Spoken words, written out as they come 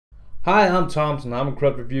Hi, I'm Thompson, I'm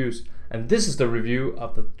Crud Reviews, and this is the review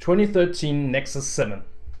of the 2013 Nexus 7.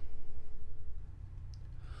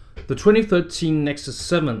 The 2013 Nexus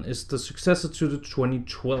 7 is the successor to the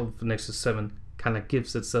 2012 Nexus 7. Kinda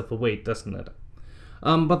gives itself away, doesn't it?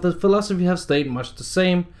 But the philosophy has stayed much the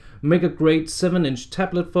same: make a great 7-inch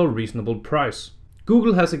tablet for a reasonable price.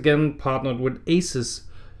 Google has again partnered with Asus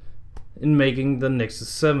in making the Nexus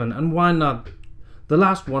 7, and why not? The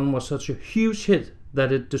last one was such a huge hit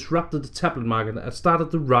that it disrupted the tablet market and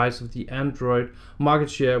started the rise of the Android market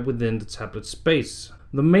share within the tablet space.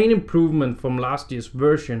 The main improvement from last year's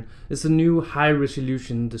version is the new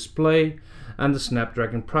high-resolution display and the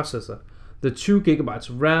Snapdragon processor. The 2GB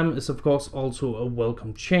of RAM is of course also a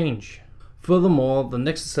welcome change. Furthermore, the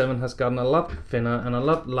Nexus 7 has gotten a lot thinner and a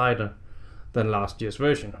lot lighter than last year's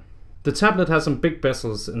version. The tablet has some big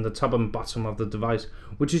bezels in the top and bottom of the device,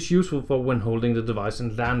 which is useful for when holding the device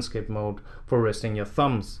in landscape mode for resting your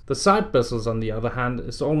thumbs. The side bezels, on the other hand,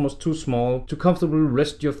 is almost too small to comfortably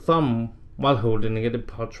rest your thumb while holding it in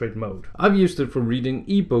portrait mode. I've used it for reading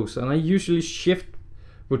ebooks, and I usually shift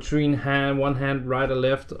between one hand right or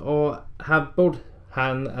left, or have both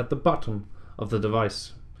hands at the bottom of the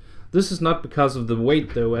device. This is not because of the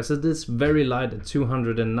weight though, as it is very light at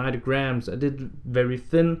 290 grams and it is very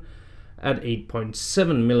thin at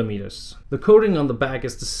 8.7 millimeters. The coating on the back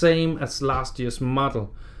is the same as last year's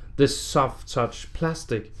model, this soft touch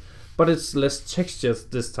plastic, but it's less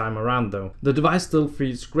textured this time around though. The device still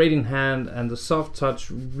feels great in hand, and the soft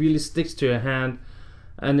touch really sticks to your hand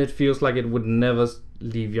and it feels like it would never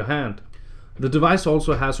leave your hand. The device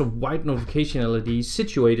also has a white notification LED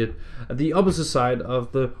situated at the opposite side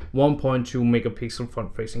of the 1.2 megapixel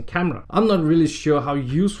front-facing camera. I'm not really sure how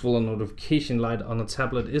useful a notification light on a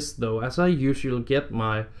tablet is though, as I usually get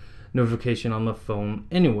my notification on my phone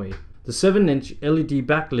anyway. The 7-inch LED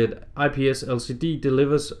backlit IPS LCD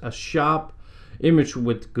delivers a sharp image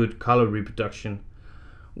with good color reproduction.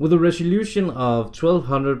 With a resolution of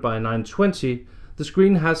 1200 by 920, the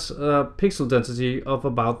screen has a pixel density of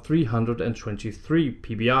about 323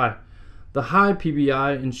 ppi. The high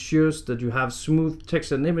ppi ensures that you have smooth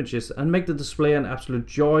text and images and make the display an absolute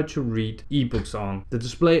joy to read ebooks on. The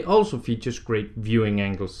display also features great viewing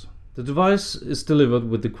angles. The device is delivered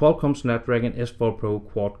with the Qualcomm Snapdragon S4 Pro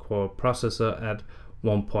quad-core processor at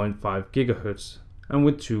 1.5 GHz and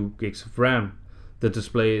with 2 GB of RAM. The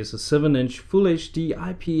display is a 7-inch Full HD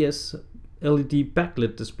IPS LED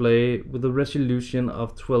backlit display with a resolution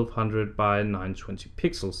of 1200 by 920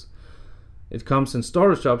 pixels. It comes in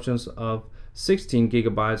storage options of 16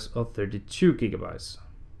 GB or 32 GB.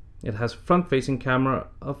 It has a front-facing camera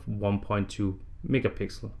of 1.2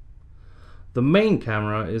 megapixel. The main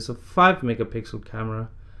camera is a 5 megapixel camera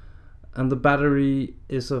and the battery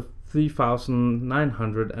is a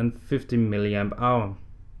 3950 mAh.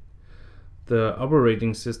 The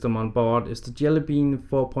operating system on board is the Jelly Bean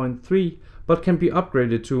 4.3, but can be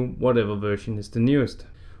upgraded to whatever version is the newest.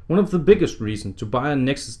 One of the biggest reasons to buy a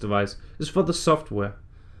Nexus device is for the software.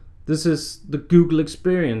 This is the Google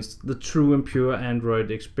experience, the true and pure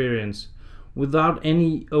Android experience. Without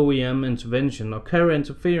any OEM intervention or carrier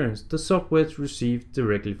interference, the software is received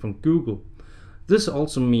directly from Google. This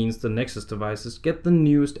also means the Nexus devices get the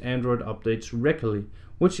newest Android updates regularly,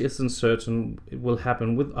 which isn't certain it will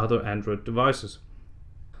happen with other Android devices.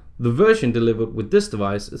 The version delivered with this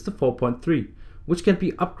device is the 4.3, which can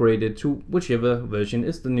be upgraded to whichever version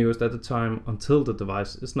is the newest at the time until the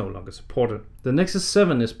device is no longer supported. The Nexus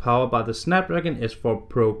 7 is powered by the Snapdragon S4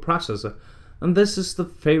 Pro processor, and this is the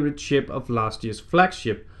favorite chip of last year's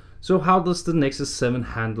flagship. So how does the Nexus 7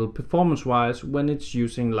 handle performance-wise when it's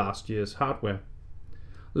using last year's hardware?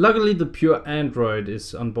 Luckily, the pure Android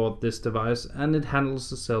is on board this device and it handles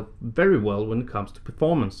itself very well when it comes to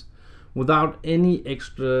performance. Without any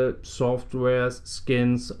extra software,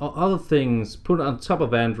 skins or other things put on top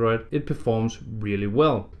of Android, it performs really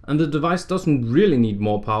well. And the device doesn't really need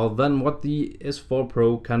more power than what the S4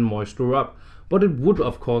 Pro can muster up, but it would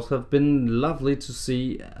of course have been lovely to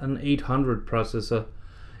see an 800 processor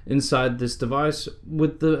inside this device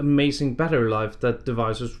with the amazing battery life that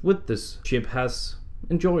devices with this chip has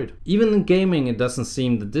enjoyed. Even in gaming, it doesn't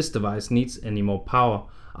seem that this device needs any more power.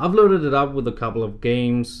 I've loaded it up with a couple of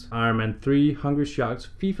games: Iron Man 3, Hungry Sharks,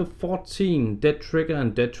 FIFA 14, Dead Trigger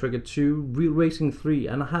and Dead Trigger 2, Real Racing 3,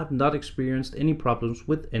 and I have not experienced any problems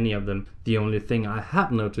with any of them. The only thing I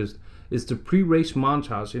have noticed is the pre-race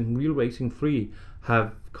montage in Real Racing 3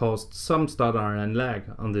 have caused some stutter and lag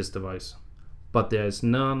on this device, but there is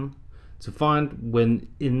none to find when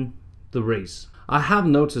in the race. I have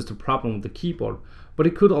noticed a problem with the keyboard, but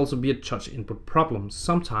it could also be a touch input problem.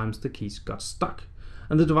 Sometimes the keys got stuck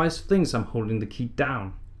and the device thinks I'm holding the key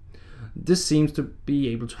down. This seems to be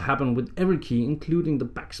able to happen with every key, including the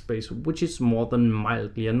backspace, which is more than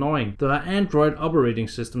mildly annoying. The Android operating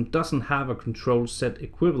system doesn't have a control set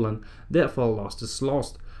equivalent, therefore lost is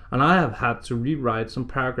lost, and I have had to rewrite some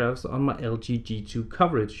paragraphs on my LG G2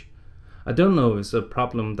 coverage. I don't know if it's a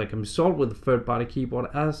problem that can be solved with a third-party keyboard,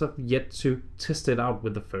 as I've yet to test it out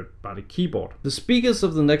with a third-party keyboard. The speakers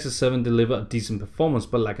of the Nexus 7 deliver a decent performance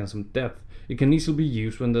but lacking some depth. It can easily be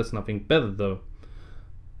used when there's nothing better though.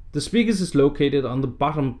 The speakers is located on the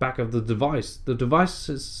bottom back of the device. The device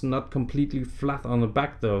is not completely flat on the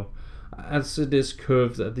back though, as it is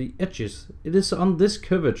curved at the edges. It is on this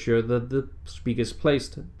curvature that the speaker is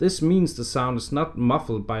placed. This means the sound is not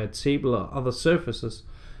muffled by a table or other surfaces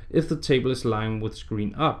if the table is lying with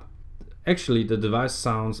screen up. Actually, the device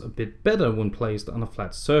sounds a bit better when placed on a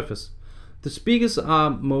flat surface. The speakers are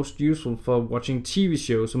most useful for watching TV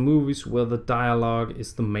shows or movies where the dialogue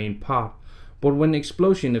is the main part. But when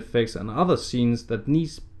explosion effects and other scenes that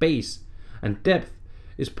need bass and depth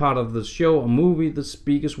is part of the show or movie, the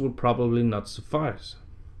speakers will probably not suffice.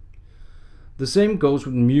 The same goes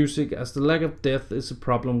with music, as the lack of depth is a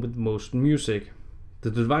problem with most music.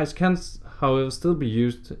 The device can, however, still be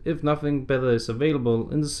used if nothing better is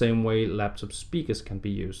available, in the same way laptop speakers can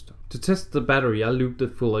be used. To test the battery, I looped the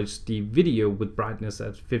Full HD video with brightness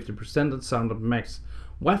at 50% and sound at max.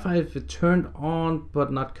 Wi-Fi if it turned on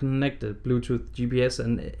but not connected, Bluetooth, GPS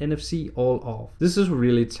and NFC all off. This is a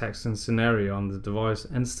really taxing scenario on the device,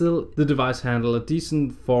 and still the device handled a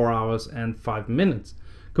decent 4 hours and 5 minutes.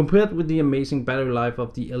 Compared with the amazing battery life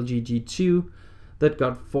of the LG G2 that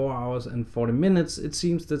got 4 hours and 40 minutes, it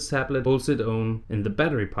seems this tablet holds its own in the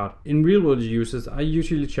battery part. In real world uses, I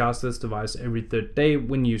usually charge this device every third day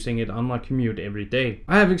when using it on my commute every day.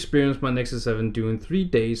 I have experienced my Nexus 7 doing 3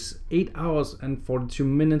 days, 8 hours and 42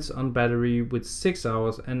 minutes on battery with 6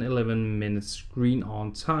 hours and 11 minutes screen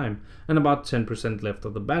on time and about 10% left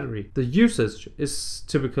of the battery. The usage is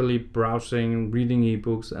typically browsing, reading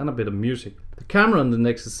ebooks and a bit of music. The camera on the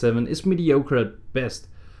Nexus 7 is mediocre at best.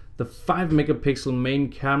 The 5 megapixel main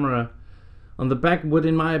camera on the back would,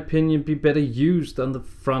 in my opinion, be better used on the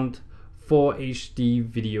front for HD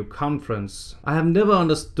video conference. I have never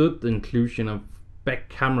understood the inclusion of back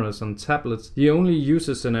cameras on tablets. The only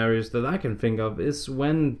user scenarios that I can think of is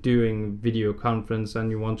when doing video conference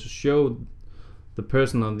and you want to show the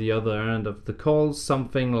person on the other end of the call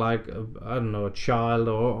something like a child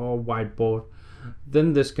or a whiteboard.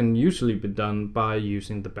 Then this can usually be done by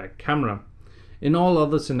using the back camera. In all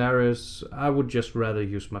other scenarios, I would just rather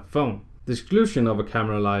use my phone. The exclusion of a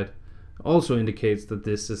camera light also indicates that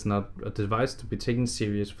this is not a device to be taken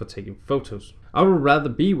serious for taking photos. I would rather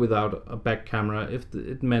be without a back camera if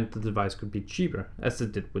it meant the device could be cheaper, as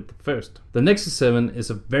it did with the first. The Nexus 7 is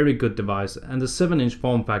a very good device, and the 7-inch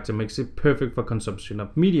form factor makes it perfect for consumption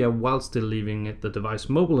of media while still leaving the device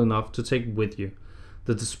mobile enough to take with you.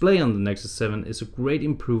 The display on the Nexus 7 is a great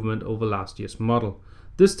improvement over last year's model.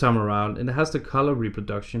 This time around it has the color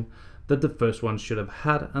reproduction that the first one should have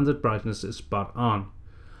had, and the brightness is spot on.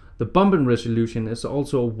 The bump in resolution is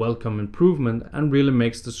also a welcome improvement and really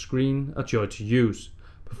makes the screen a joy to use.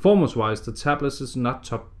 Performance wise, the tablet is not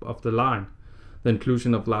top of the line. The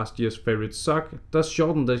inclusion of last year's favorite SoC does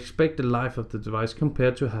shorten the expected life of the device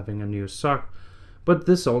compared to having a new SoC, but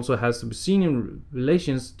this also has to be seen in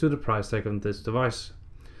relation to the price tag on this device.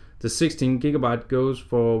 The 16GB goes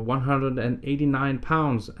for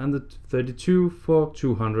 £189 and the 32 for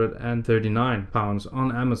 £239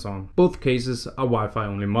 on Amazon. Both cases are Wi-Fi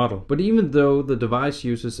only model. But even though the device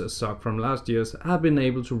uses a SoC from last year's, I've been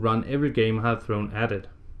able to run every game I have thrown at it.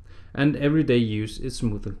 And everyday use is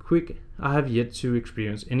smooth and quick. I have yet to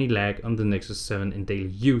experience any lag on the Nexus 7 in daily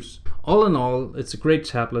use. All in all, it's a great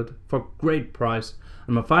tablet for great price,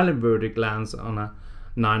 and my final verdict lands on a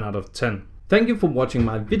 9 out of 10. Thank you for watching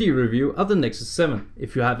my video review of the Nexus 7.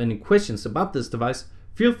 If you have any questions about this device,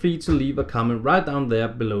 feel free to leave a comment right down there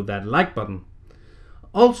below that like button.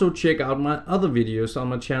 Also check out my other videos on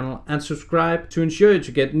my channel and subscribe to ensure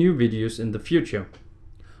you get new videos in the future.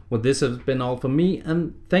 Well, this has been all for me,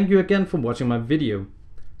 and thank you again for watching my video.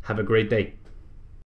 Have a great day.